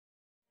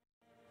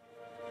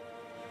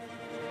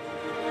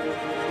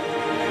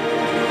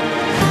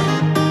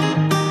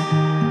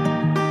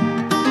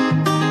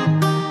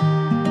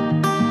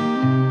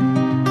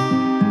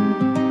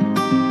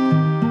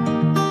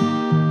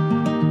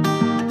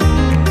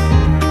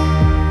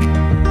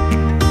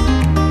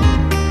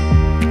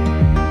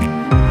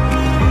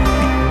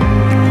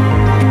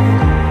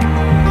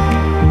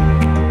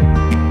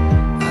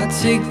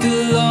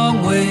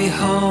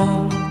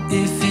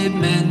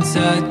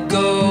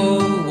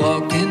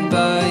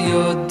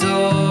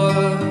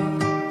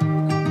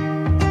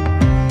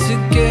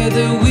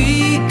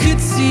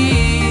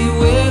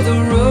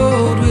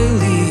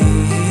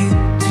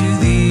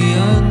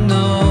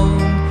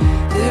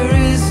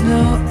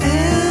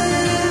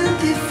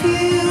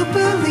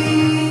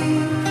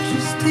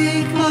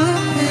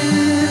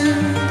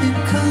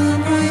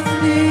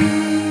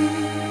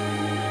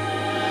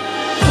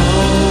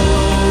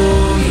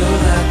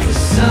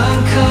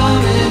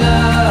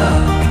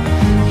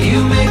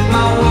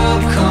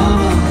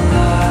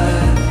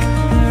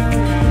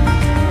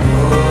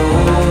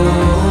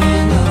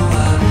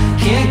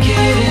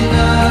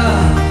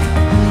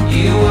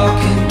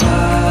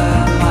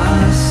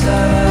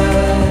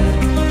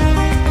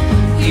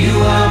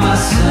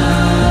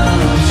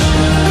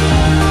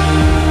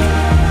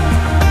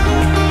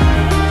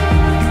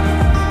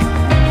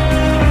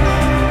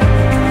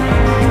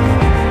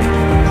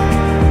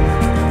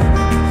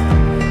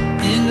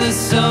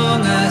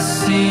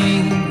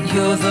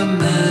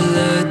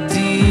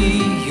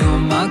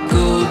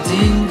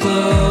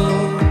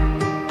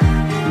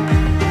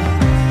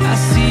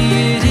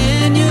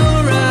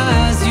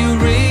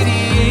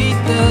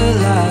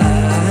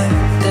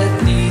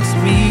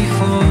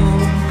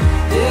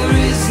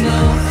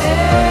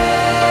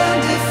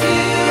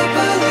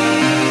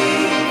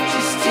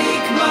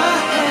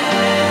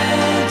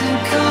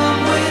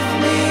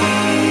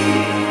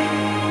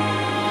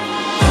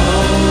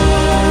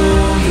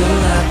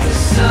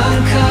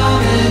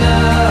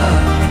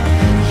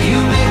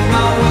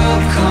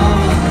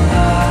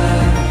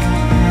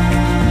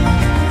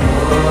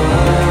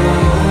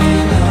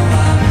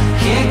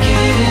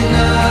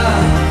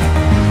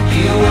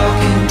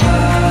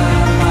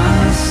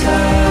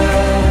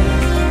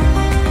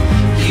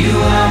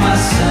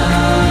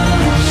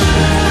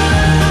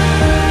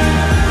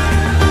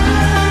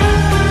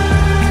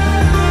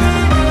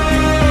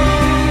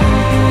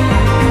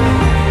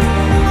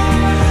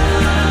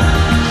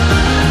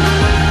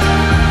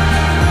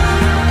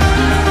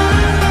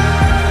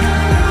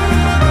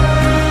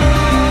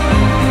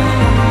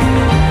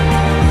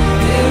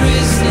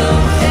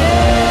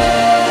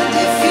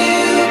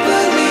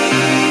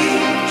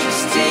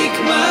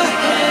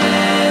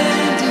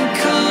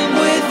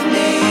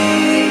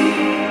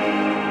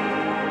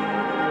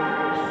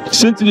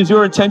Since it is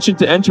your intention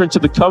to enter into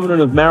the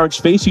covenant of marriage,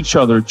 face each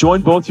other,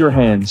 join both your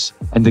hands,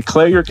 and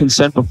declare your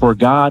consent before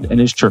God and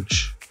His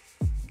church.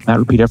 Matt,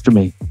 repeat after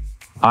me.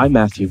 I,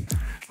 Matthew.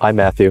 I,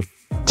 Matthew.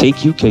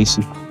 Take you,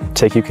 Kasey.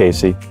 Take you,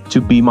 Kasey.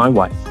 To be my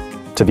wife.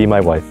 To be my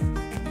wife.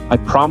 I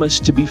promise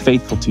to be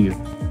faithful to you.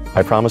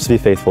 I promise to be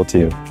faithful to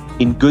you.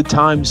 In good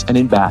times and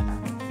in bad.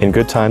 In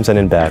good times and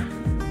in bad.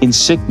 In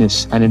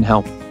sickness and in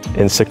health.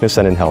 In sickness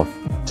and in health.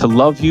 To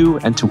love you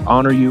and to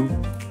honor you.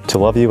 To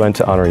love you and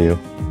to honor you.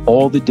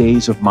 All the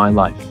days of my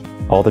life.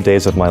 All the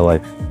days of my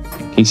life.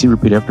 Kasey,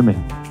 repeat after me.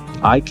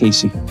 I,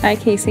 Kasey. I,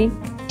 Kasey.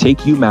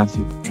 Take you,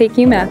 Matthew. Take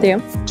you, Matthew.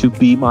 To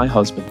be my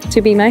husband.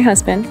 To be my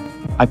husband.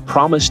 I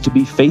promise to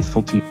be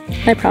faithful to you.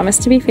 I promise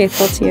to be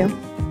faithful to you.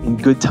 In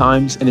good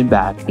times and in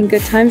bad. In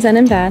good times and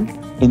in bad.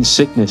 In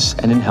sickness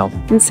and in health.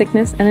 In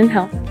sickness and in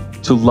health.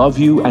 To love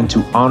you and to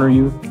honor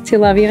you. To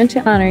love you and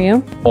to honor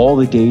you. All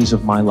the days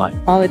of my life.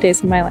 All the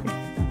days of my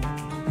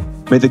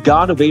life. May the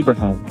God of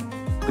Abraham,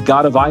 the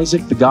God of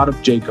Isaac, the God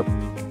of Jacob,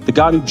 the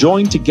God who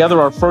joined together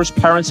our first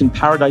parents in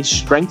paradise,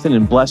 strengthen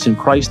and bless in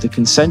Christ the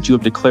consent you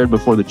have declared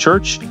before the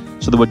church,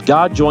 so that what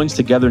God joins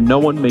together, no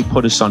one may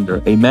put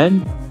asunder.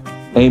 Amen.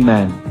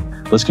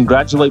 Amen. Let's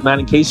congratulate Matt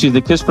and Kasey as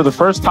they kiss for the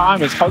first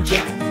time as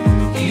husband.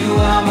 You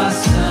are my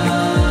son.